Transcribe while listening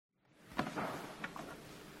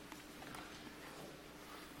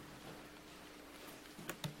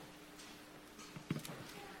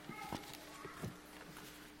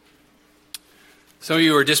Some of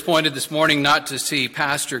you were disappointed this morning not to see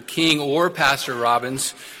Pastor King or Pastor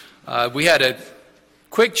Robbins. We had a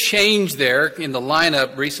quick change there in the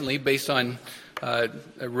lineup recently based on a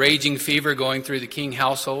raging fever going through the King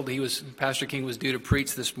household. Pastor King was due to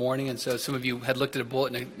preach this morning, and so some of you had looked at a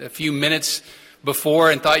bulletin a few minutes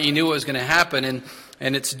before and thought you knew what was going to happen,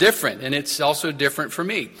 and it's different, and it's also different for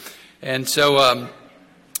me. And so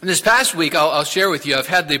this past week, I'll share with you, I've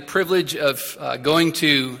had the privilege of going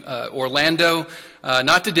to Orlando,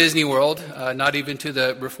 not to Disney World, not even to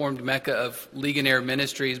the Reformed Mecca of Ligonier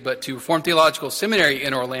Ministries, but to Reformed Theological Seminary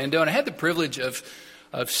in Orlando. And I had the privilege of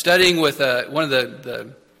studying with one of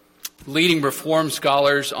the leading Reformed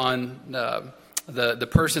scholars on the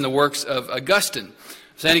person, the works of Augustine,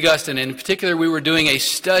 St. Augustine. And in particular, we were doing a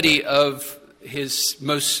study of his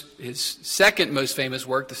second most famous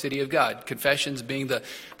work, The City of God, Confessions being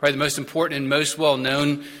probably the most important and most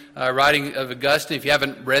well-known writing of Augustine. If you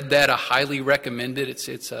haven't read that, I highly recommend it.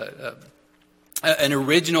 It's an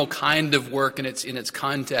original kind of work in its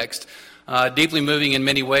context, deeply moving in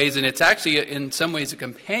many ways, and it's actually in some ways a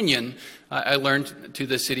companion, I learned, to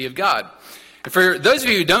The City of God. And for those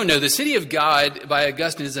of you who don't know, The City of God by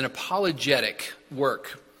Augustine is an apologetic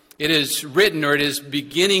work. It is written, or it is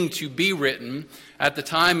beginning to be written, at the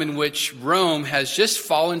time in which Rome has just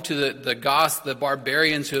fallen to the Goths, the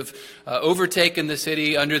barbarians who have overtaken the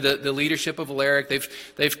city under the leadership of Alaric.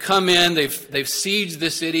 They've come in, they've sieged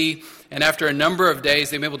the city, and after a number of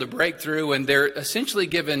days, they've been able to break through, and they're essentially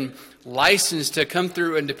given license to come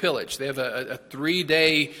through and to pillage. They have a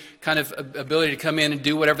 3-day kind of ability to come in and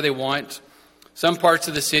do whatever they want. Some parts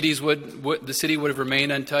of the city would have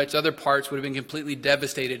remained untouched. Other parts would have been completely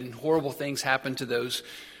devastated, and horrible things happened to those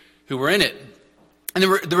who were in it. And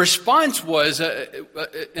the response was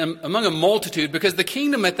among a multitude, because the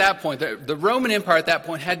kingdom at that point, the Roman Empire at that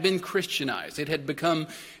point, had been Christianized. It had become,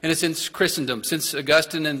 in a sense, Christendom. Since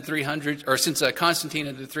Augustine in the 300s, or since Constantine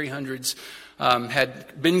in the 300s,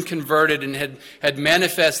 had been converted and had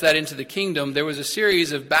manifest that into the kingdom, there was a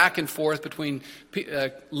series of back and forth between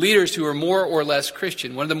leaders who were more or less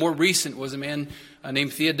Christian. One of the more recent was a man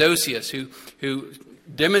named Theodosius, who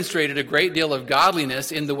demonstrated a great deal of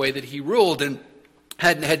godliness in the way that he ruled, and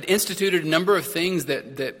had instituted a number of things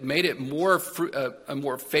that made it a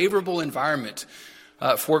more favorable environment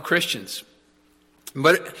for Christians.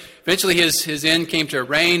 But eventually his end came to a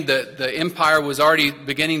reign. The empire was already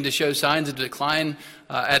beginning to show signs of decline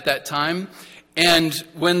at that time. And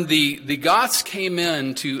when the Goths came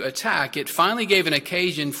in to attack, it finally gave an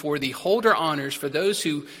occasion for the holder honors, for those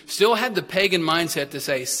who still had the pagan mindset, to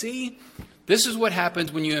say, see, this is what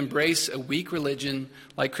happens when you embrace a weak religion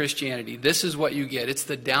like Christianity. This is what you get. It's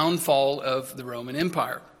the downfall of the Roman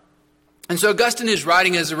Empire. And so Augustine is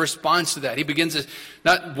writing as a response to that. He begins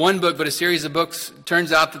not one book, but a series of books. It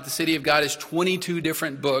turns out that The City of God is 22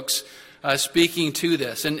 different books speaking to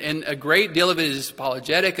this. And a great deal of it is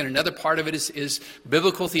apologetic, and another part of it is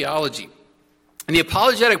biblical theology. And the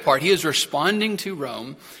apologetic part, he is responding to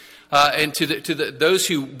Rome and to those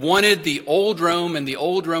who wanted the old Rome and the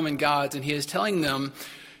old Roman gods, and he is telling them,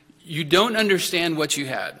 you don't understand what you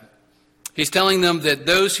had. He's telling them that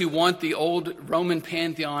those who want the old Roman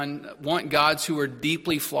pantheon want gods who are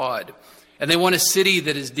deeply flawed. And they want a city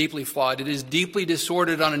that is deeply flawed. It is deeply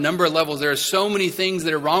disordered on a number of levels. There are so many things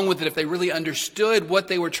that are wrong with it. If they really understood what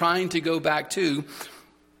they were trying to go back to,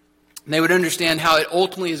 they would understand how it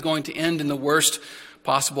ultimately is going to end in the worst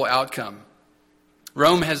possible outcome.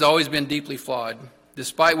 Rome has always been deeply flawed.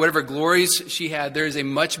 Despite whatever glories she had, there is a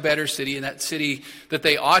much better city, and that city that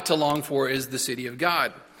they ought to long for is the city of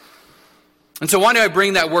God. And so why do I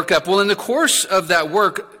bring that work up? Well, in the course of that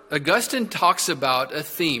work, Augustine talks about a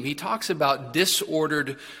theme. He talks about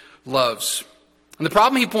disordered loves. And the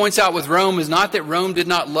problem he points out with Rome is not that Rome did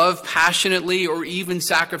not love passionately or even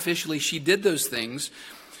sacrificially. She did those things.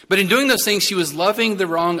 But in doing those things, she was loving the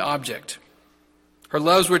wrong object. Her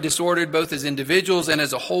loves were disordered both as individuals and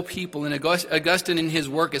as a whole people. And Augustine in his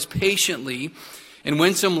work is patiently and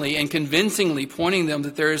winsomely and convincingly pointing them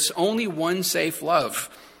that there is only one safe love.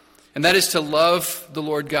 And that is to love the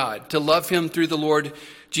Lord God, to love him through the Lord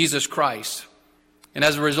Jesus Christ. And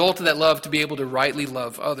as a result of that love, to be able to rightly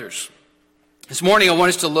love others. This morning, I want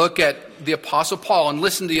us to look at the Apostle Paul and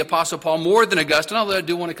listen to the Apostle Paul more than Augustine, although I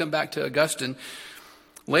do want to come back to Augustine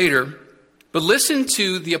later. But listen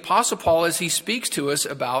to the Apostle Paul as he speaks to us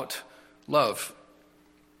about love.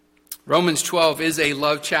 Romans 12 is a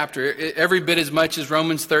love chapter, every bit as much as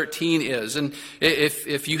Romans 13 is. And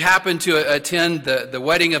if you happen to attend the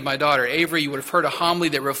wedding of my daughter Avery, you would have heard a homily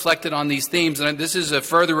that reflected on these themes. And this is a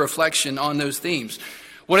further reflection on those themes.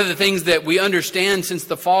 One of the things that we understand since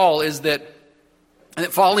the fall is that And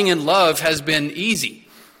that falling in love has been easy,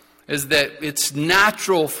 is that it's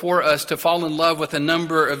natural for us to fall in love with a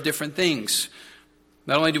number of different things.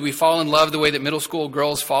 Not only do we fall in love the way that middle school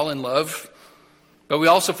girls fall in love, but we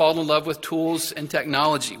also fall in love with tools and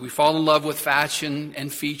technology. We fall in love with fashion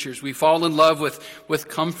and features. We fall in love with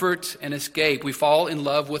comfort and escape. We fall in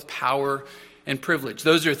love with power and privilege.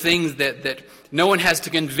 Those are things that no one has to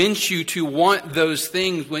convince you to want those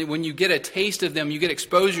things. When you get a taste of them, you get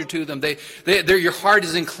exposure to them, your heart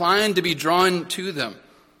is inclined to be drawn to them.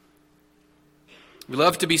 We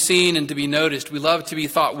love to be seen and to be noticed. We love to be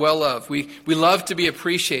thought well of. We love to be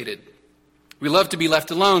appreciated. We love to be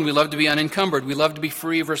left alone. We love to be unencumbered. We love to be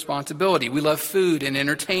free of responsibility. We love food and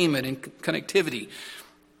entertainment and connectivity.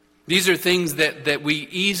 These are things that we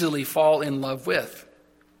easily fall in love with.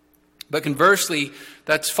 But conversely,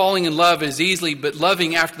 that's falling in love is easily, but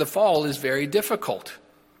loving after the fall is very difficult.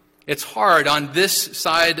 It's hard on this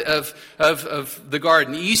side of the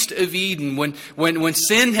garden, east of Eden, when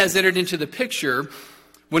sin has entered into the picture.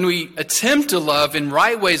 When we attempt to love in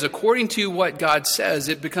right ways according to what God says,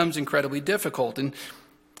 it becomes incredibly difficult. And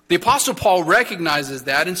the Apostle Paul recognizes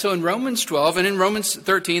that. And so in Romans 12 and in Romans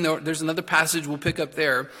 13, there's another passage we'll pick up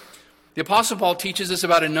there. The Apostle Paul teaches us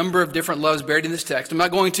about a number of different loves buried in this text. I'm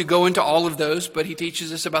not going to go into all of those, but he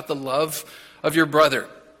teaches us about the love of your brother.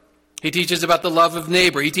 He teaches about the love of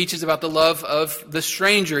neighbor. He teaches about the love of the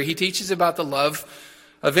stranger. He teaches about the love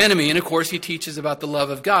of enemy. And of course, he teaches about the love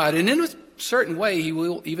of God. And in a certain way, he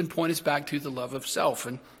will even point us back to the love of self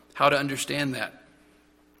and how to understand that.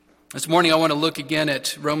 This morning, I want to look again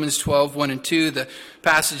at Romans 12, 1 and 2, the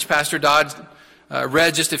passage Pastor Dodd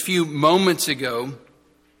read just a few moments ago,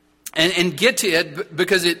 and get to it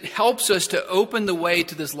because it helps us to open the way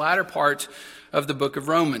to this latter part of the book of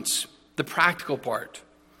Romans, the practical part.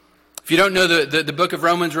 If you don't know the book of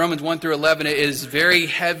Romans 1 through 11, it is very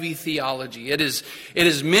heavy theology. It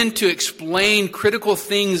is meant to explain critical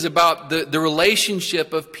things about the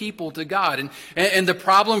relationship of people to God and the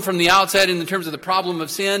problem from the outside in terms of the problem of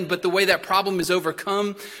sin, but the way that problem is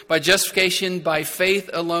overcome by justification, by faith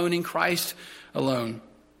alone in Christ alone.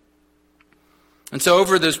 And so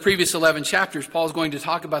over those previous 11 chapters, Paul's going to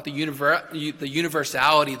talk about the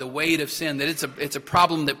universality, the weight of sin, that it's a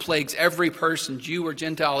problem that plagues every person, Jew or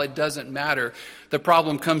Gentile, it doesn't matter. The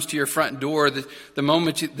problem comes to your front door the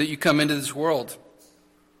moment that you come into this world.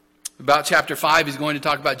 About chapter 5, he's going to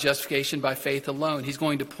talk about justification by faith alone. He's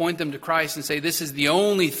going to point them to Christ and say, this is the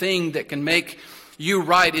only thing that can make you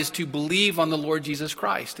right, is to believe on the Lord Jesus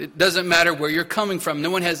Christ. It doesn't matter where you're coming from.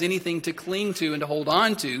 No one has anything to cling to and to hold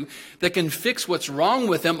on to that can fix what's wrong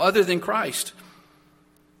with them other than Christ.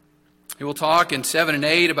 He will talk in 7 and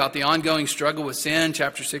 8 about the ongoing struggle with sin,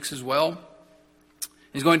 chapter 6 as well.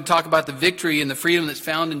 He's going to talk about the victory and the freedom that's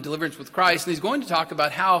found in deliverance with Christ. And he's going to talk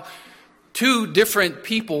about how two different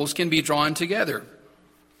peoples can be drawn together,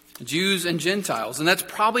 Jews and Gentiles. And that's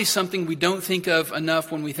probably something we don't think of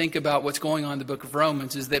enough when we think about what's going on in the book of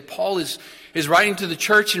Romans, is that Paul is writing to the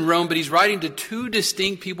church in Rome, but he's writing to two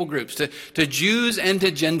distinct people groups, to Jews and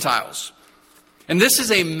to Gentiles. And this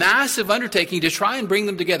is a massive undertaking to try and bring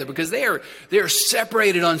them together because they are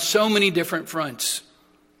separated on so many different fronts.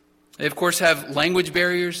 They, of course, have language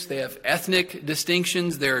barriers. They have ethnic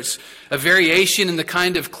distinctions. There's a variation in the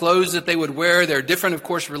kind of clothes that they would wear. There are different, of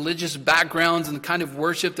course, religious backgrounds and the kind of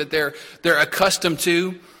worship that they're accustomed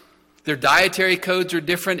to. Their dietary codes are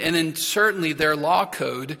different. And then certainly their law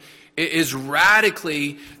code is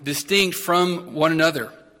radically distinct from one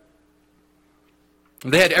another.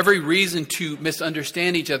 They had every reason to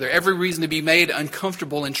misunderstand each other, every reason to be made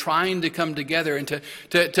uncomfortable in trying to come together and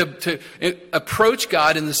to approach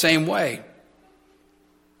God in the same way.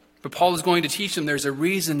 But Paul is going to teach them there's a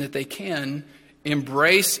reason that they can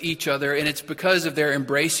embrace each other, and it's because of their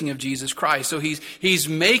embracing of Jesus Christ. So he's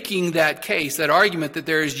making that case, that argument that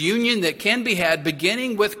there is union that can be had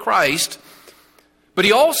beginning with Christ, but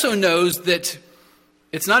he also knows that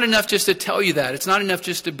it's not enough just to tell you that. It's not enough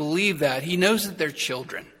just to believe that. He knows that they're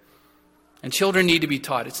children. And children need to be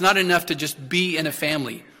taught. It's not enough to just be in a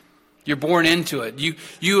family. You're born into it.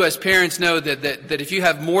 You as parents know that if you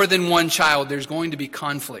have more than one child, there's going to be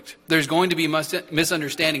conflict. There's going to be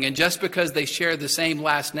misunderstanding. And just because they share the same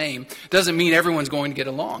last name doesn't mean everyone's going to get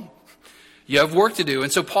along. You have work to do.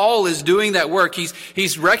 And so Paul is doing that work.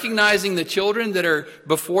 He's recognizing the children that are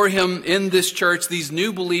before him in this church, these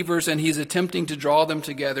new believers, and he's attempting to draw them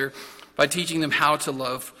together by teaching them how to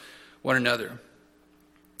love one another.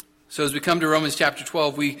 So as we come to Romans chapter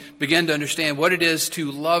 12, we begin to understand what it is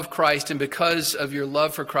to love Christ, and because of your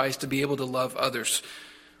love for Christ, to be able to love others.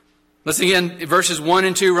 Listen again, verses 1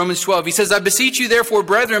 and 2, Romans 12. He says, I beseech you therefore,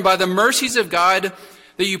 brethren, by the mercies of God,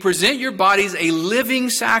 that you present your bodies a living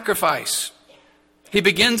sacrifice. He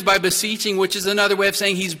begins by beseeching, which is another way of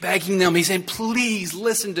saying he's begging them. He's saying, please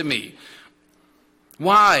listen to me.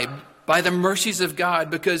 Why? By the mercies of God,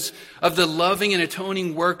 because of the loving and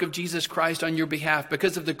atoning work of Jesus Christ on your behalf,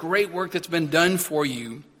 because of the great work that's been done for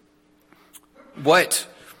you. What?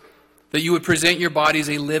 That you would present your bodies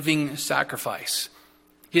a living sacrifice.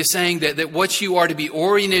 He is saying that what you are to be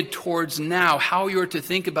oriented towards now, how you are to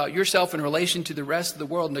think about yourself in relation to the rest of the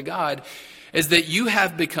world and to God, is that you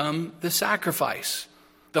have become the sacrifice,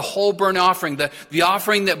 the whole burnt offering, the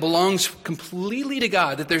offering that belongs completely to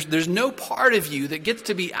God, that there's no part of you that gets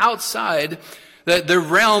to be outside the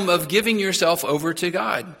realm of giving yourself over to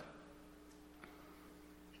God.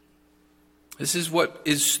 This is what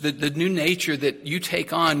is the new nature that you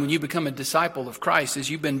take on when you become a disciple of Christ, is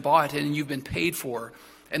you've been bought and you've been paid for,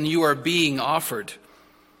 and you are being offered.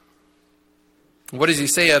 What does he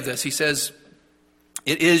say of this? He says,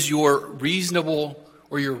 it is your reasonable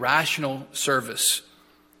or your rational service.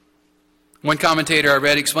 One commentator I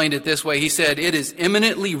read explained it this way. He said, it is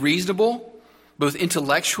eminently reasonable, both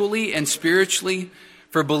intellectually and spiritually,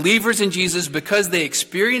 for believers in Jesus, because they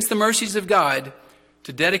experience the mercies of God,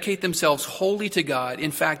 to dedicate themselves wholly to God. In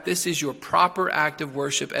fact, this is your proper act of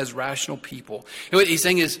worship as rational people. And what he's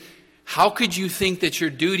saying is, how could you think that your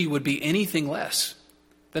duty would be anything less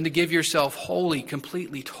than to give yourself wholly,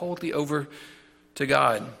 completely, totally over to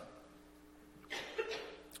God?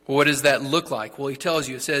 Well, what does that look like? Well, he tells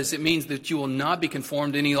you, it says it means that you will not be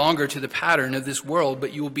conformed any longer to the pattern of this world,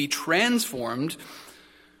 but you will be transformed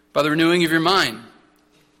by the renewing of your mind.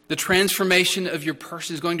 The transformation of your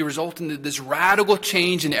person is going to result in this radical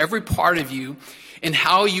change in every part of you and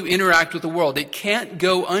how you interact with the world. It can't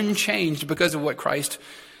go unchanged because of what Christ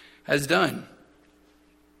has done.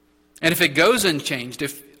 And if it goes unchanged,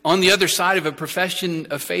 if on the other side of a profession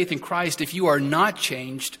of faith in Christ, if you are not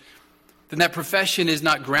changed, then that profession is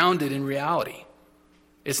not grounded in reality.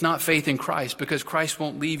 It's not faith in Christ, because Christ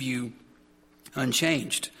won't leave you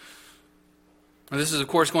unchanged. Now, this is, of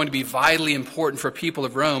course, going to be vitally important for people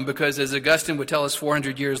of Rome, because as Augustine would tell us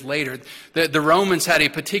 400 years later, the Romans had a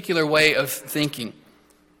particular way of thinking.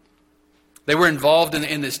 They were involved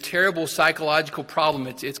in this terrible psychological problem.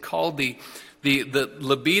 It's called the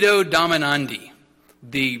libido dominandi,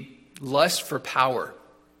 the lust for power.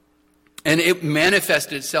 And it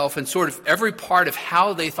manifested itself in sort of every part of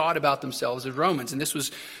how they thought about themselves as Romans. And this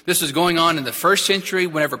was going on in the 1st century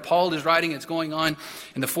whenever Paul is writing. It's going on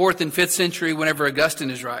in the 4th and 5th century whenever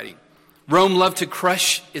Augustine is writing. Rome loved to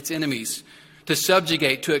crush its enemies, to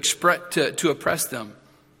subjugate, to oppress them.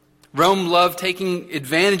 Rome loved taking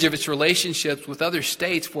advantage of its relationships with other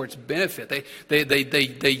states for its benefit.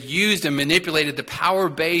 They used and manipulated the power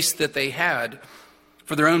base that they had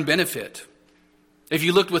for their own benefit. If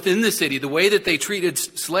you looked within the city, the way that they treated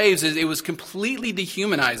slaves, it was completely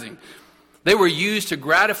dehumanizing. They were used to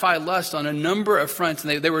gratify lust on a number of fronts,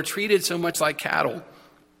 and they were treated so much like cattle.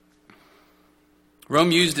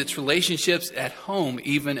 Rome used its relationships at home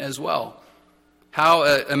even as well. How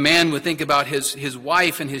a man would think about his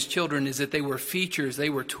wife and his children is that they were features, they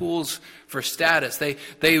were tools for status.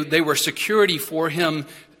 They were security for him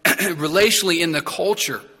relationally in the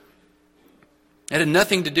culture. It had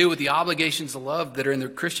nothing to do with the obligations of love that are in the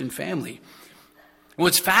Christian family. And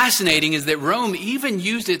what's fascinating is that Rome even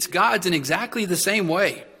used its gods in exactly the same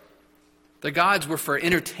way. The gods were for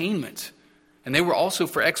entertainment, and they were also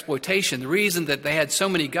for exploitation. The reason that they had so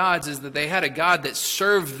many gods is that they had a god that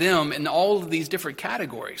served them in all of these different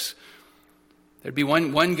categories. There'd be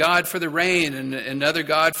one god for the rain, and another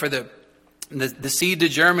god for the seed to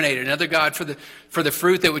germinate, another god for the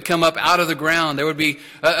fruit that would come up out of the ground. There would be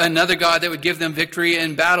another god that would give them victory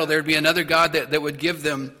in battle. There would be another god that would give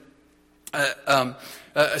them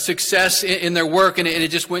success in their work, and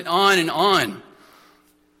it just went on and on.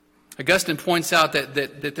 Augustine points out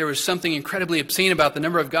that there was something incredibly obscene about the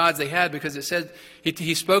number of gods they had, because it said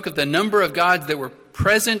he spoke of the number of gods that were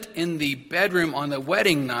present in the bedroom on the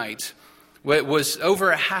wedding night. It was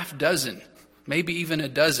over a half dozen, maybe even a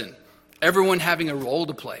dozen. Everyone having a role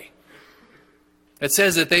to play. It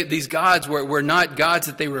says that these gods were not gods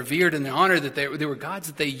that they revered and honored, that they were gods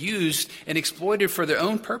that they used and exploited for their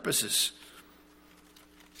own purposes.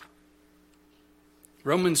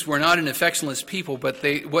 Romans were not an affectionless people, but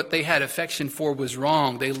what they had affection for was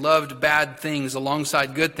wrong. They loved bad things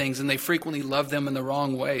alongside good things, and they frequently loved them in the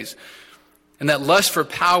wrong ways. And that lust for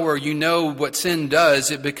power, you know what sin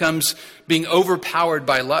does. It becomes being overpowered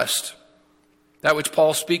by lust. That which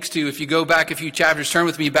Paul speaks to, if you go back a few chapters, turn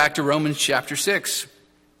with me back to Romans chapter 6.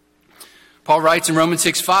 Paul writes in Romans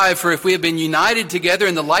 6:5, "For if we have been united together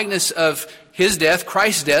in the likeness of his death,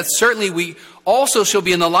 Christ's death, certainly we also shall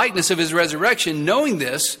be in the likeness of his resurrection, knowing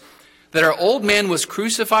this, that our old man was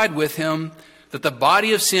crucified with him, that the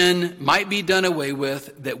body of sin might be done away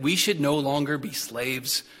with, that we should no longer be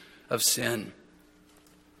slaves of sin.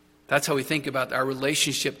 That's how we think about our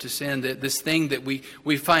relationship to sin, that this thing that we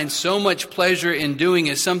find so much pleasure in doing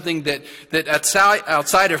is something that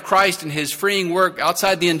outside of Christ and his freeing work,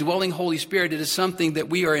 outside the indwelling Holy Spirit, it is something that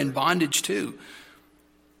we are in bondage to.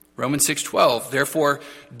 Romans 6:12, therefore,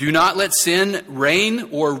 do not let sin reign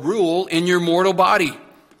or rule in your mortal body,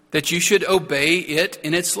 that you should obey it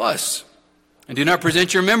in its lusts. And do not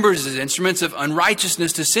present your members as instruments of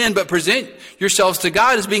unrighteousness to sin, but present yourselves to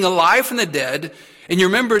God as being alive from the dead, and your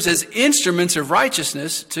members as instruments of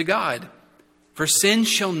righteousness to God. For sin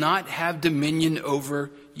shall not have dominion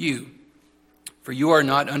over you. For you are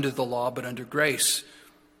not under the law, but under grace.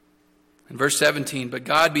 In verse 17, but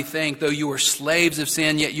God be thanked, though you were slaves of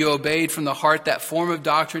sin, yet you obeyed from the heart that form of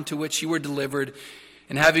doctrine to which you were delivered.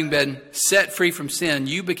 And having been set free from sin,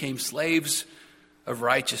 you became slaves of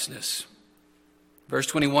righteousness. Verse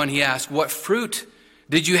 21, he asked, what fruit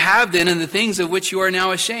did you have then in the things of which you are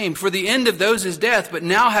now ashamed? For the end of those is death, but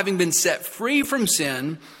now having been set free from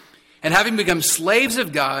sin and having become slaves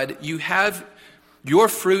of God, you have your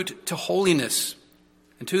fruit to holiness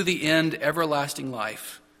and to the end everlasting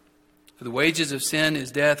life. For the wages of sin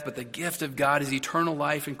is death, but the gift of God is eternal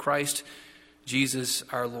life in Christ Jesus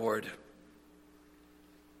our Lord.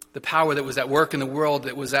 The power that was at work in the world,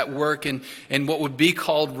 that was at work in what would be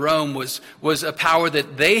called Rome, was a power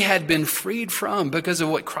that they had been freed from because of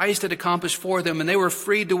what Christ had accomplished for them. And they were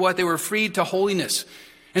freed to what? They were freed to holiness.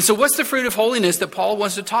 And so what's the fruit of holiness that Paul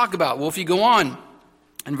wants to talk about? Well, if you go on,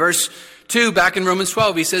 in verse 2, back in Romans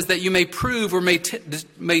 12, he says that you may prove or may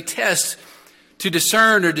test to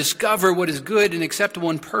discern or discover what is good and acceptable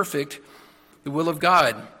and perfect, the will of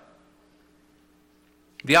God.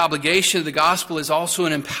 The obligation of the gospel is also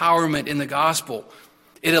an empowerment in the gospel.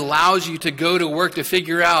 It allows you to go to work to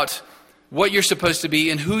figure out what you're supposed to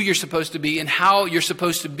be and who you're supposed to be and how you're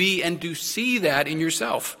supposed to be and to see that in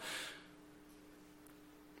yourself.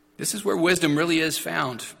 This is where wisdom really is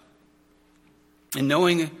found, in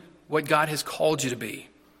knowing what God has called you to be.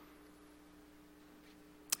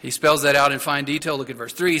 He spells that out in fine detail. Look at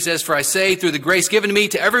verse 3. He says, for I say, through the grace given to me,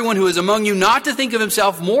 to everyone who is among you, not to think of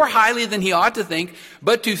himself more highly than he ought to think,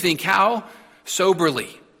 but to think how? Soberly.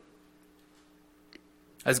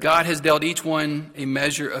 As God has dealt each one a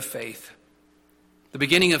measure of faith. The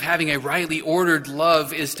beginning of having a rightly ordered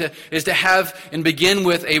love is to have and begin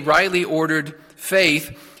with a rightly ordered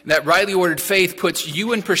faith. That rightly ordered faith puts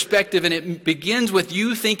you in perspective, and it begins with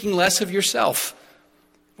you thinking less of yourself,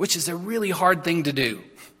 which is a really hard thing to do.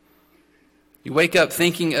 You wake up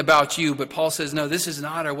thinking about you, but Paul says, no, this is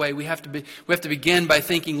not our way. We have to begin by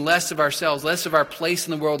thinking less of ourselves, less of our place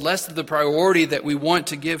in the world, less of the priority that we want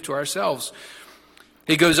to give to ourselves.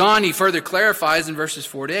 He goes on, he further clarifies in verses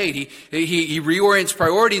 4 to 8. He reorients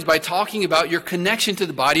priorities by talking about your connection to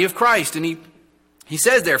the body of Christ. And he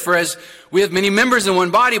says there, for as we have many members in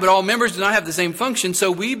one body, but all members do not have the same function,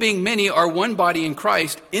 so we being many are one body in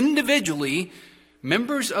Christ, individually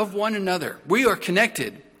members of one another. We are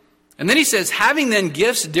connected. And then he says, having then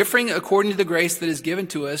gifts differing according to the grace that is given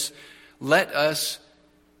to us, let us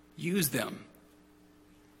use them.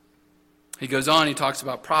 He goes on, he talks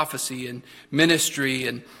about prophecy and ministry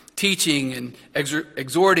and teaching and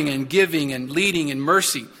exhorting and giving and leading and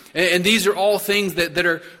mercy. And these are all things that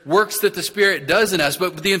are works that the Spirit does in us.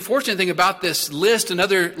 But the unfortunate thing about this list and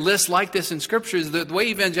other lists like this in Scripture is that the way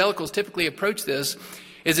evangelicals typically approach this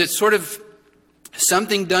is it's sort of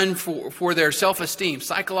something done for their self-esteem.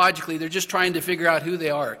 Psychologically, they're just trying to figure out who they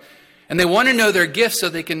are. And they want to know their gifts so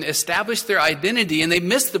they can establish their identity. And they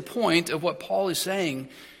miss the point of what Paul is saying,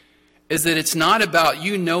 is that it's not about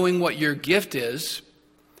you knowing what your gift is.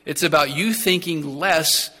 It's about you thinking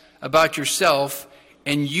less about yourself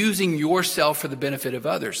and using yourself for the benefit of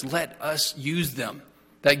others. Let us use them.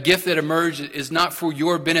 That gift that emerged is not for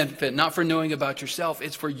your benefit, not for knowing about yourself.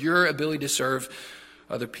 It's for your ability to serve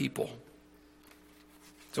other people.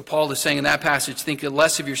 So Paul is saying in that passage, think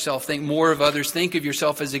less of yourself, think more of others, think of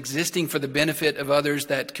yourself as existing for the benefit of others,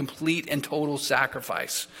 that complete and total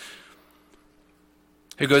sacrifice.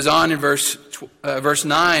 He goes on in verse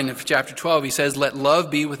 9 of chapter 12, he says, let love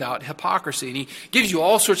be without hypocrisy. And he gives you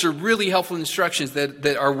all sorts of really helpful instructions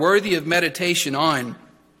that are worthy of meditation on,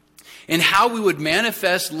 and how we would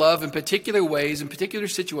manifest love in particular ways, in particular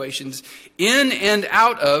situations, in and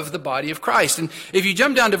out of the body of Christ. And if you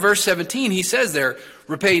jump down to verse 17, he says there,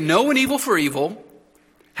 repay no one evil for evil,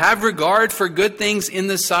 have regard for good things in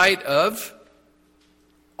the sight of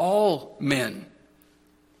all men.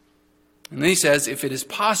 And then he says, if it is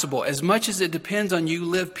possible, as much as it depends on you,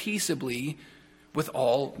 live peaceably with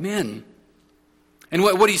all men. And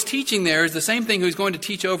what he's teaching there is the same thing he's going to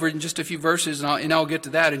teach over in just a few verses, and I'll get to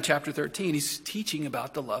that in chapter 13. He's teaching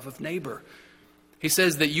about the love of neighbor. He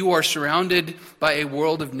says that you are surrounded by a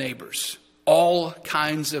world of neighbors, all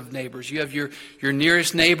kinds of neighbors. You have your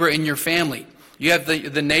nearest neighbor in your family. You have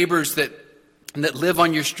the neighbors that live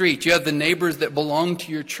on your street. You have the neighbors that belong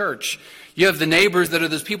to your church. You have the neighbors that are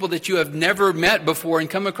those people that you have never met before and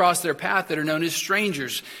come across their path that are known as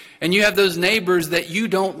strangers. And you have those neighbors that you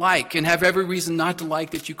don't like and have every reason not to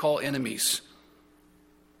like that you call enemies.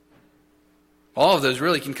 All of those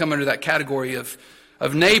really can come under that category of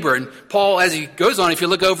neighbor. And Paul, as he goes on, if you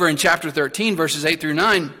look over in chapter 13, verses 8 through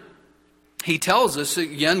 9, he tells us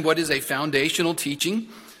again what is a foundational teaching.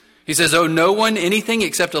 He says, owe no one anything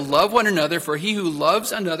except to love one another, for he who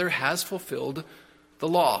loves another has fulfilled the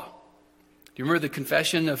law. Do you remember the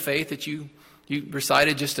confession of faith that you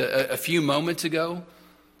recited just a few moments ago?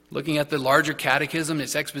 Looking at the larger catechism,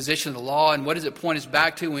 its exposition of the law, and what does it point us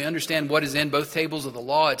back to? When we understand what is in both tables of the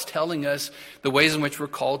law, it's telling us the ways in which we're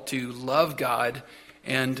called to love God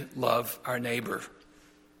and love our neighbor.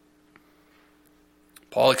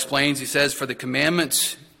 Paul explains, he says, for the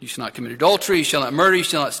commandments, you shall not commit adultery, you shall not murder, you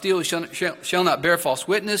shall not steal, you shall not bear false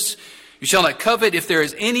witness, you shall not covet. If there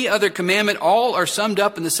is any other commandment, all are summed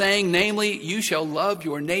up in the saying, namely, you shall love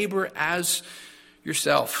your neighbor as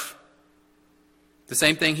yourself. The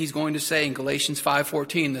same thing he's going to say in Galatians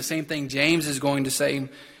 5:14. The same thing James is going to say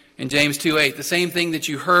in James 2:8. The same thing that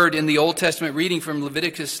you heard in the Old Testament reading from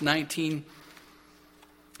Leviticus 19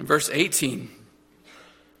 verse 18.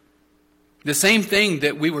 The same thing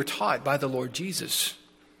that we were taught by the Lord Jesus.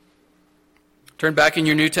 Turn back in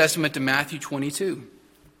your New Testament to Matthew 22.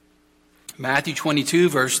 Matthew 22,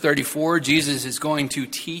 verse 34, Jesus is going to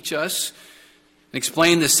teach us and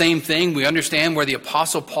explain the same thing. We understand where the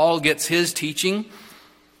Apostle Paul gets his teaching.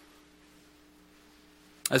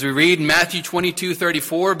 As we read in Matthew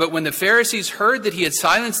 22:34, but when the Pharisees heard that he had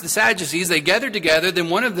silenced the Sadducees, they gathered together. Then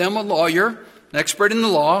one of them, a lawyer, an expert in the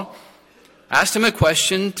law, asked him a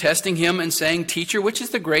question, testing him and saying, Teacher, which is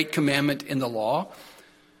the great commandment in the law?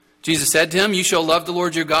 Jesus said to him, you shall love the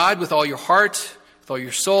Lord your God with all your heart, with all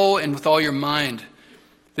your soul, and with all your mind.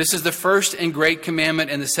 This is the first and great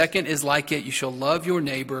commandment, and the second is like it. You shall love your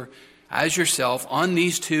neighbor as yourself. On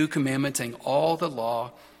these two commandments hang all the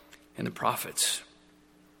law and the prophets.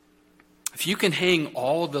 If you can hang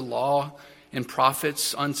all the law and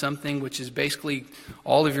prophets on something, which is basically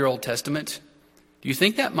all of your Old Testament, do you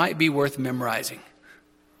think that might be worth memorizing?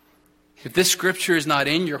 If this scripture is not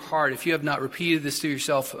in your heart, if you have not repeated this to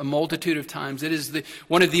yourself a multitude of times, it is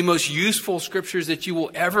one of the most useful scriptures that you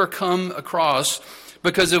will ever come across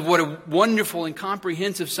because of what a wonderful and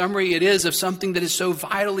comprehensive summary it is of something that is so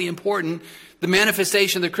vitally important, the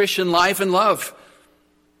manifestation of the Christian life and love.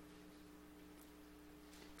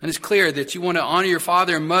 And it's clear that you want to honor your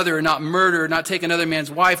father and mother, and not murder, not take another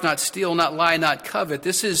man's wife, not steal, not lie, not covet.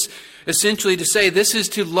 This is essentially to say this is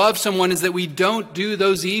to love someone is that we don't do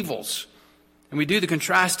those evils. And we do the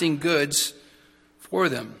contrasting goods for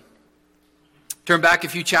them. Turn back a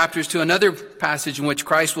few chapters to another passage in which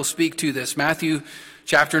Christ will speak to this. Matthew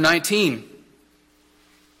chapter 19.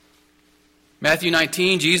 Matthew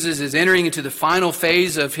 19, Jesus is entering into the final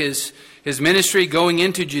phase of his ministry, going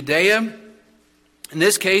into Judea. In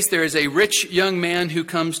this case, there is a rich young man who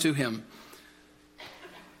comes to him.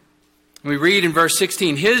 We read in verse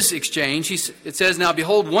 16, his exchange, it says, Now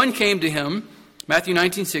behold, one came to him, Matthew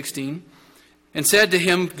 19:16, and said to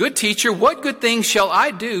him, Good teacher, what good things shall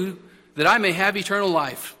I do that I may have eternal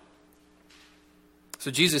life? So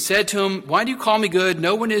Jesus said to him, Why do you call me good?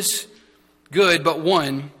 No one is good but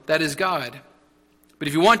one, that is God. But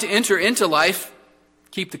if you want to enter into life,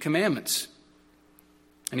 keep the commandments.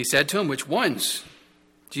 And he said to him, Which ones?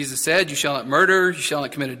 Jesus said, You shall not murder, you shall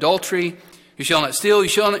not commit adultery, you shall not steal, you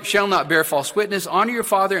shall not bear false witness, honor your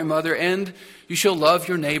father and mother, and you shall love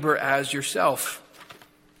your neighbor as yourself.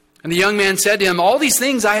 And the young man said to him, All these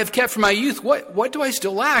things I have kept from my youth. What do I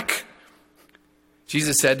still lack?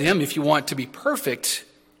 Jesus said to him, If you want to be perfect,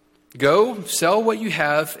 go sell what you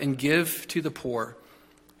have and give to the poor,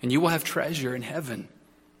 and you will have treasure in heaven.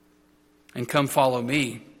 And come follow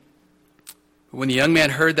me. But when the young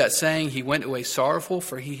man heard that saying, he went away sorrowful,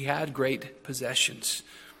 for he had great possessions.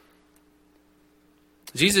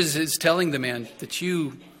 Jesus is telling the man that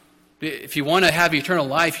if you want to have eternal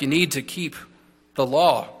life, you need to keep the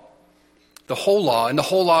law. The whole law, and the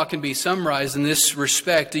whole law can be summarized in this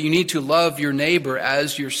respect. You need to love your neighbor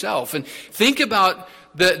as yourself. And think about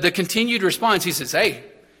the continued response. He says, Hey,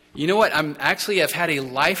 you know what? I've had a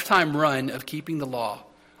lifetime run of keeping the law.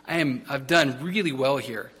 I've done really well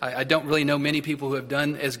here. I don't really know many people who have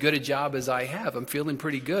done as good a job as I have. I'm feeling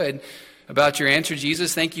pretty good about your answer,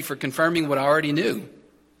 Jesus. Thank you for confirming what I already knew.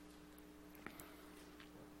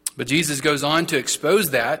 But Jesus goes on to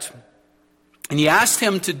expose that, and he asked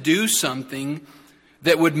him to do something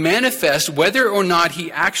that would manifest whether or not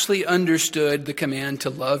he actually understood the command to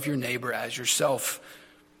love your neighbor as yourself.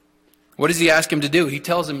 What does he ask him to do? He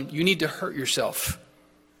tells him, you need to hurt yourself.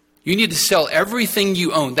 You need to sell everything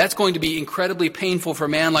you own. That's going to be incredibly painful for a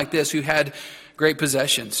man like this who had great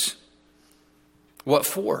possessions. What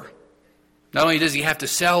for? Not only does he have to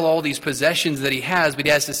sell all these possessions that he has, but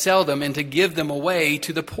he has to sell them and to give them away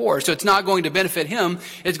to the poor. So it's not going to benefit him,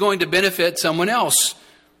 it's going to benefit someone else.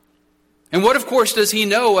 And what, of course, does he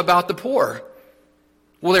know about the poor?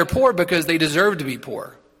 Well, they're poor because they deserve to be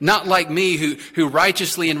poor. Not like me who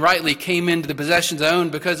righteously and rightly came into the possessions I own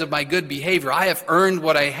because of my good behavior. I have earned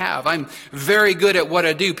what I have. I'm very good at what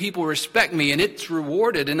I do. People respect me and it's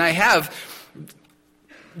rewarded. And I have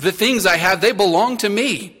the things I have, they belong to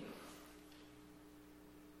me.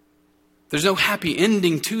 There's no happy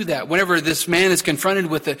ending to that. Whenever this man is confronted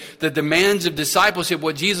with the demands of discipleship,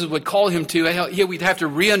 what Jesus would call him to, he'd have to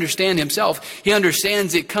re-understand himself. He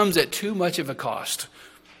understands it comes at too much of a cost.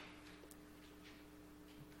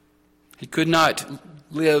 He could not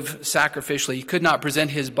live sacrificially. He could not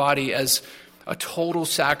present his body as a total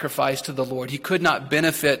sacrifice to the Lord. He could not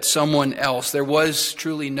benefit someone else. There was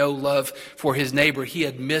truly no love for his neighbor. He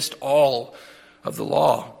had missed all of the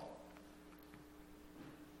law.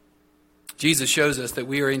 Jesus shows us that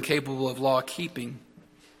we are incapable of law keeping.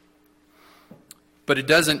 But it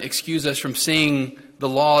doesn't excuse us from seeing the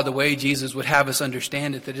law the way Jesus would have us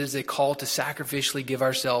understand it, that it is a call to sacrificially give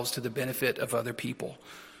ourselves to the benefit of other people.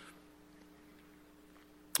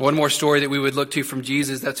 One more story that we would look to from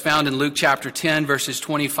Jesus that's found in Luke chapter 10, verses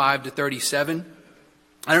 25 to 37.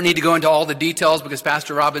 I don't need to go into all the details because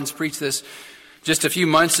Pastor Robbins preached this just a few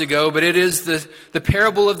months ago, but it is the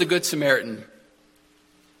parable of the Good Samaritan.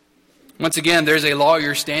 Once again, there's a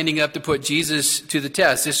lawyer standing up to put Jesus to the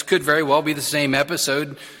test. This could very well be the same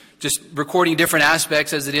episode, just recording different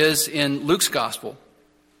aspects as it is in Luke's gospel.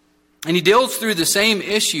 And he deals through the same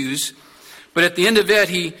issues, but at the end of it,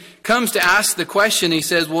 he comes to ask the question. He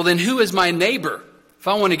says, well, then who is my neighbor? If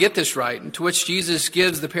I want to get this right. And to which Jesus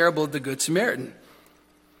gives the parable of the Good Samaritan.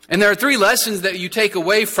 And there are three lessons that you take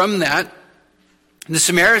away from that. The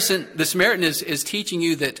Samaritan is teaching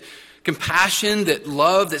you that compassion, that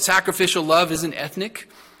love, that sacrificial love isn't ethnic.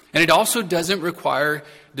 And it also doesn't require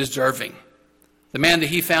deserving. The man that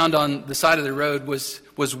he found on the side of the road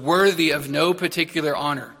was worthy of no particular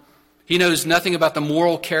honor. He knows nothing about the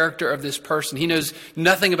moral character of this person. He knows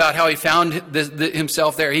nothing about how he found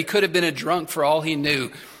himself there. He could have been a drunk for all he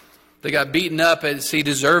knew. They got beaten up as he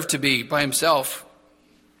deserved to be by himself.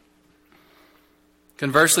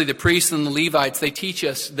 Conversely, the priests and the Levites, they teach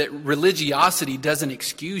us that religiosity doesn't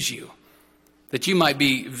excuse you. That you might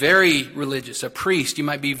be very religious, a priest. You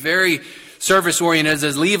might be very service-oriented as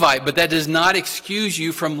a Levite, but that does not excuse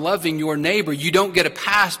you from loving your neighbor. You don't get a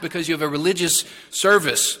pass because you have a religious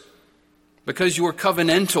service, because you are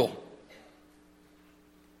covenantal.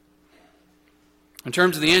 In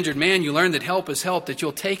terms of the injured man, you learn that help is help, that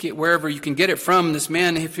you'll take it wherever you can get it from. This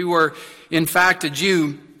man, if he were in fact a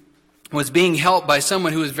Jew, was being helped by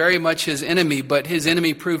someone who was very much his enemy, but his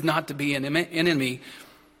enemy proved not to be an enemy,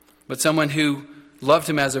 but someone who loved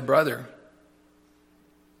him as a brother.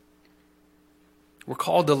 We're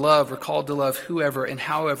called to love. We're called to love whoever and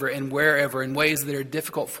however and wherever in ways that are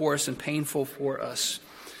difficult for us and painful for us.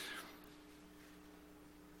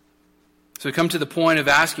 So we come to the point of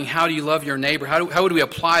asking, how do you love your neighbor? How would we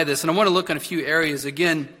apply this? And I want to look in a few areas.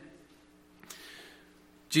 Again,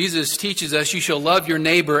 Jesus teaches us you shall love your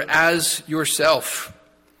neighbor as yourself.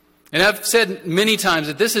 And I've said many times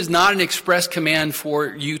that this is not an express command for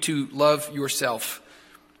you to love yourself.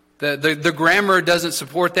 The grammar doesn't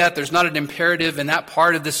support that. There's not an imperative in that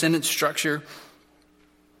part of the sentence structure.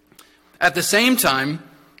 At the same time,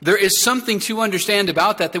 there is something to understand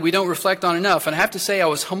about that we don't reflect on enough. And I have to say I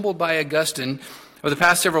was humbled by Augustine over the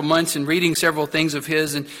past several months in reading several things of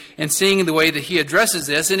his and seeing the way that he addresses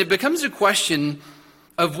this. And it becomes a question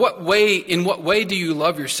of in what way do you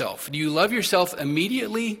love yourself? Do you love yourself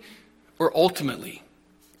immediately or ultimately?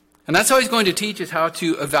 And that's how he's going to teach us how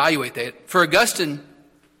to evaluate that. For Augustine,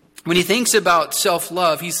 when he thinks about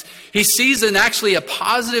self-love, he sees actually a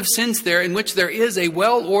positive sense there in which there is a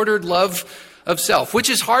well-ordered love of self,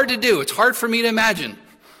 which is hard to do. It's hard for me to imagine.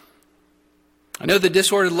 I know the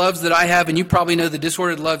disordered loves that I have, and you probably know the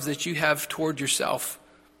disordered loves that you have toward yourself.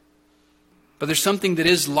 But there's something that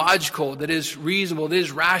is logical, that is reasonable, that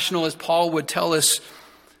is rational, as Paul would tell us,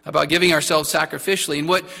 about giving ourselves sacrificially. And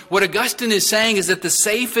what Augustine is saying is that the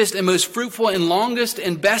safest and most fruitful and longest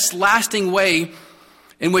and best lasting way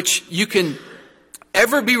in which you can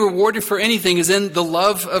ever be rewarded for anything is in the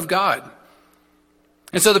love of God.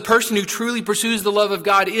 And so the person who truly pursues the love of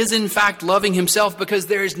God is in fact loving himself, because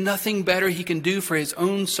there is nothing better he can do for his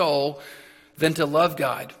own soul than to love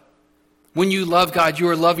God. When you love God, you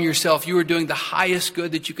are loving yourself. You are doing the highest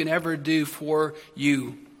good that you can ever do for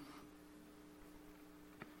you.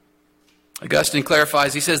 Augustine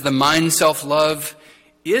clarifies, he says, the mind self-love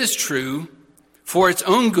is true for its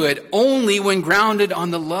own good only when grounded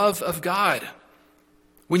on the love of God.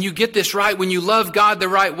 When you get this right, when you love God the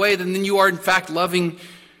right way, then you are in fact loving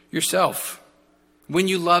yourself. When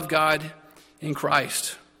you love God in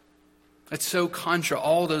Christ. That's so contra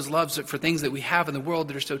all those loves for things that we have in the world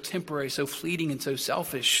that are so temporary, so fleeting, and so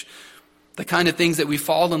selfish. The kind of things that we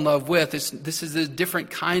fall in love with, this is a different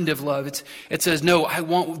kind of love. It says, no, I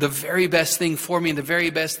want the very best thing for me, and the very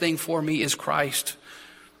best thing for me is Christ.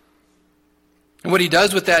 And what he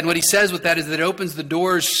does with that, and what he says with that, is that it opens the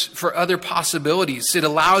doors for other possibilities. It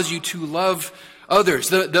allows you to love others.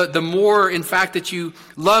 The more, in fact, that you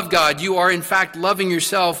love God, you are, in fact, loving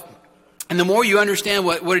yourself. And the more you understand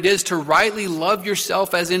what it is to rightly love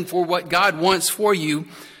yourself, as in for what God wants for you,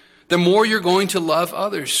 the more you're going to love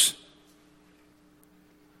others.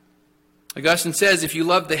 Augustine says, if you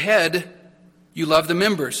love the head, you love the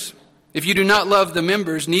members. If you do not love the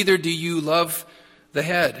members, neither do you love the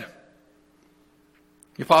head.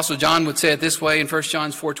 The Apostle John would say it this way in 1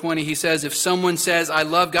 John 4:20. He says, if someone says, I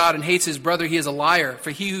love God, and hates his brother, he is a liar.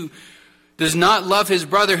 For he who does not love his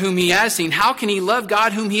brother whom he has seen, how can he love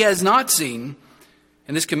God whom he has not seen?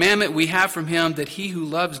 And this commandment we have from him, that he who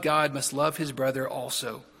loves God must love his brother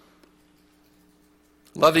also.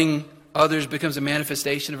 Loving others becomes a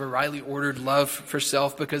manifestation of a rightly ordered love for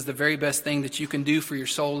self, because the very best thing that you can do for your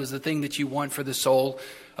soul is the thing that you want for the soul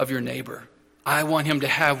of your neighbor. I want him to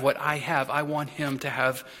have what I have. I want him to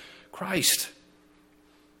have Christ.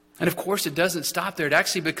 And of course, it doesn't stop there. It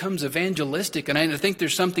actually becomes evangelistic. And I think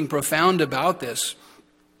there's something profound about this.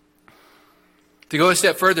 To go a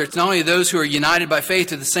step further, it's not only those who are united by faith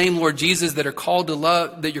to the same Lord Jesus that are called to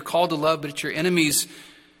love, that you're called to love, but it's your enemies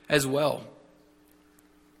as well.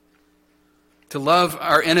 To love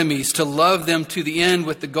our enemies, to love them to the end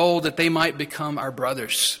with the goal that they might become our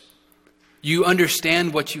brothers. You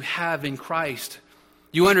understand what you have in Christ.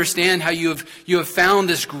 You understand how you have found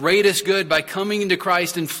this greatest good by coming into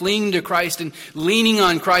Christ and fleeing to Christ and leaning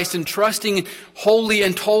on Christ and trusting wholly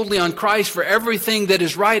and totally on Christ for everything that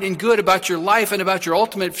is right and good about your life and about your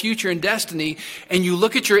ultimate future and destiny. And you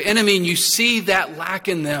look at your enemy and you see that lack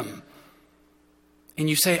in them. And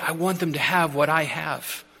you say, I want them to have what I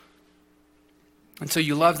have. And so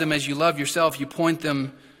you love them as you love yourself. You point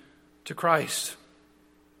them to Christ.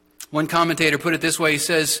 One commentator put it this way. He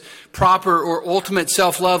says, proper or ultimate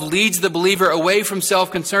self-love leads the believer away from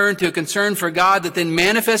self-concern to a concern for God that then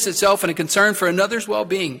manifests itself in a concern for another's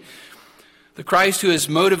well-being. The Christian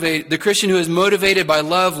who is motivated by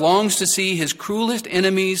love longs to see his cruelest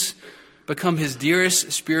enemies become his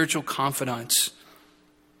dearest spiritual confidants.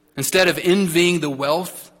 Instead of envying the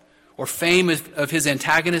wealth or fame of his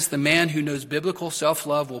antagonist, the man who knows biblical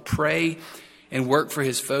self-love will pray and work for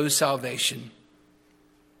his foe's salvation.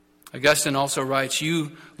 Augustine also writes,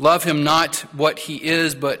 you love him not what he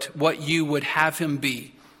is, but what you would have him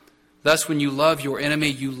be. Thus, when you love your enemy,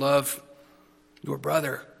 you love your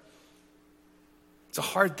brother. It's a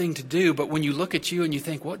hard thing to do, but when you look at you and you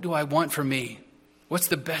think, what do I want for me? What's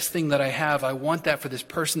the best thing that I have? I want that for this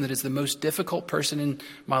person that is the most difficult person in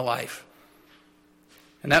my life.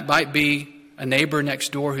 And that might be a neighbor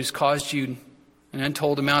next door who's caused you an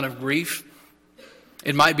untold amount of grief.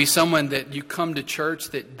 It might be someone that you come to church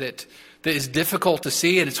that is difficult to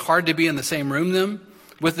see, and it's hard to be in the same room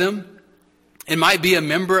with them. It might be a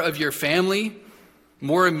member of your family,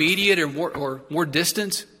 more immediate or more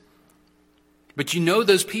distant. But you know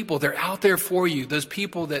those people, they're out there for you. Those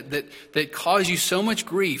people that cause you so much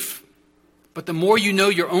grief. But the more you know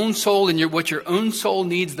your own soul and what your own soul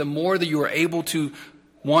needs, the more that you are able to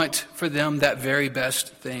want for them that very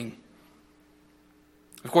best thing.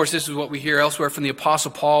 Of course, this is what we hear elsewhere from the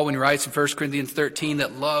Apostle Paul when he writes in 1 Corinthians 13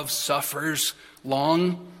 that love suffers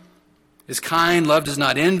long, is kind, love does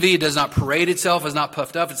not envy, it does not parade itself, is not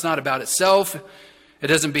puffed up, it's not about itself. It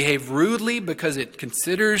doesn't behave rudely because it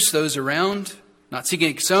considers those around, not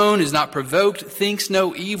seeking its own, is not provoked, thinks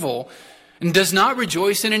no evil, and does not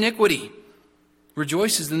rejoice in iniquity.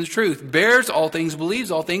 Rejoices in the truth, bears all things,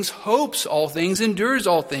 believes all things, hopes all things, endures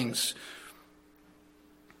all things.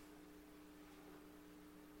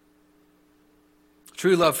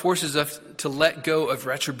 True love forces us to let go of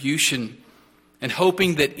retribution and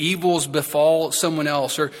hoping that evils befall someone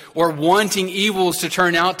else or wanting evils to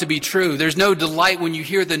turn out to be true. There's no delight when you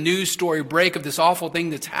hear the news story break of this awful thing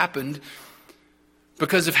that's happened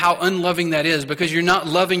because of how unloving that is, because you're not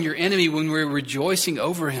loving your enemy when we're rejoicing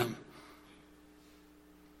over him.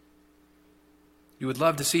 You would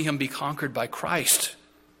love to see him be conquered by Christ.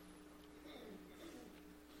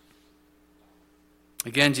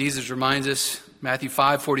 Again, Jesus reminds us, Matthew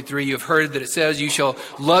 5:43, you have heard that it says, you shall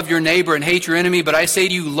love your neighbor and hate your enemy, but I say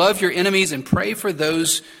to you, love your enemies and pray for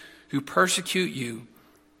those who persecute you,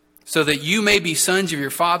 so that you may be sons of your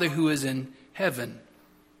Father who is in heaven.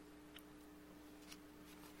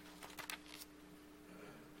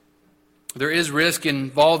 There is risk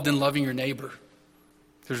involved in loving your neighbor.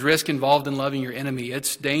 There's risk involved in loving your enemy.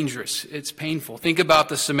 It's dangerous. It's painful. Think about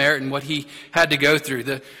the Samaritan, what he had to go through.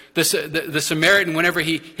 The Samaritan, whenever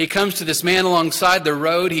he comes to this man alongside the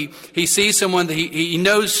road, he sees someone that he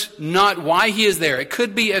knows not why he is there. It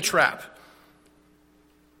could be a trap.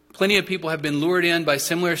 Plenty of people have been lured in by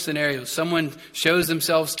similar scenarios. Someone shows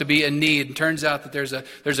themselves to be in need, and turns out that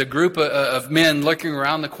there's a group of men lurking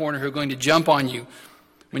around the corner who are going to jump on you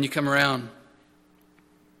when you come around.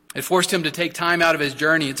 It forced him to take time out of his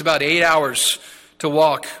journey. It's about 8 hours to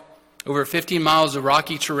walk over 15 miles of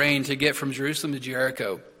rocky terrain to get from Jerusalem to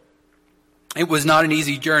Jericho. It was not an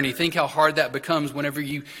easy journey. Think how hard that becomes whenever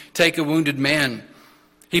you take a wounded man.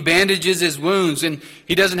 He bandages his wounds, and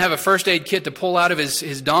he doesn't have a first aid kit to pull out of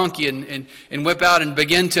his donkey and whip out and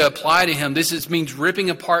begin to apply to him. This means ripping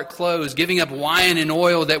apart clothes, giving up wine and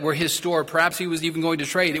oil that were his store. Perhaps he was even going to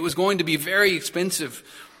trade. It was going to be very expensive.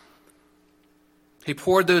 He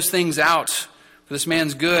poured those things out for this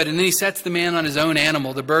man's good, and then he sets the man on his own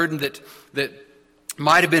animal, the burden that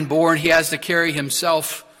might have been borne, he has to carry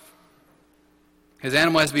himself. His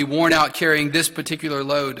animal has to be worn out carrying this particular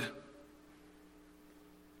load. And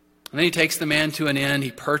then he takes the man to an inn,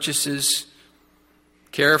 he purchases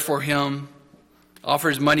care for him,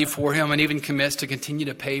 offers money for him, and even commits to continue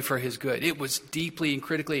to pay for his good. It was deeply and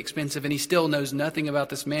critically expensive, and he still knows nothing about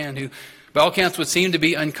this man who, by all accounts, would seem to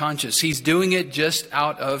be unconscious. He's doing it just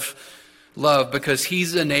out of love because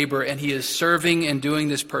he's a neighbor and he is serving and doing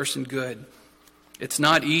this person good. It's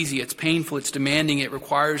not easy. It's painful. It's demanding. It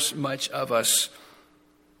requires much of us.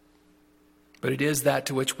 But it is that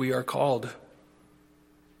to which we are called.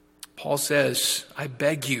 Paul says, I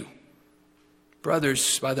beg you,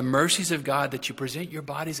 brothers, by the mercies of God, that you present your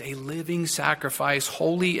bodies a living sacrifice,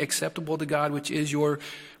 wholly acceptable to God, which is your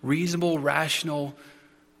reasonable, rational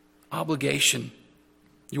obligation,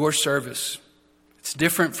 your service. It's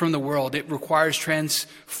different from the world. It requires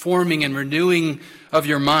transforming and renewing of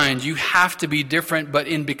your mind. You have to be different, but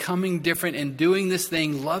in becoming different and doing this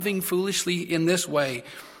thing, loving foolishly in this way,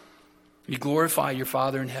 you glorify your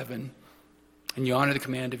Father in heaven and you honor the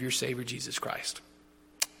command of your Savior, Jesus Christ.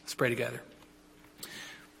 Let's pray together.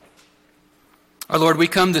 Our Lord, we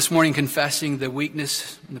come this morning confessing the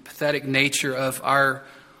weakness and the pathetic nature of our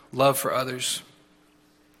love for others.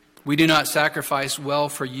 We do not sacrifice well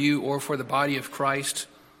for you or for the body of Christ,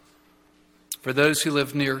 for those who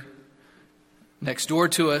live next door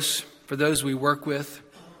to us, for those we work with,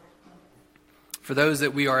 for those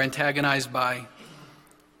that we are antagonized by.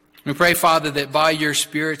 We pray, Father, that by your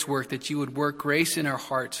Spirit's work, that you would work grace in our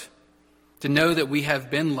hearts to know that we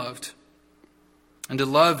have been loved and to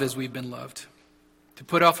love as we've been loved, to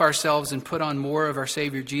put off ourselves and put on more of our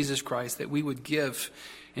Savior Jesus Christ, that we would give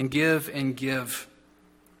and give and give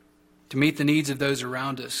to meet the needs of those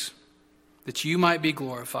around us, that you might be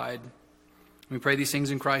glorified. We pray these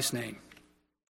things in Christ's name.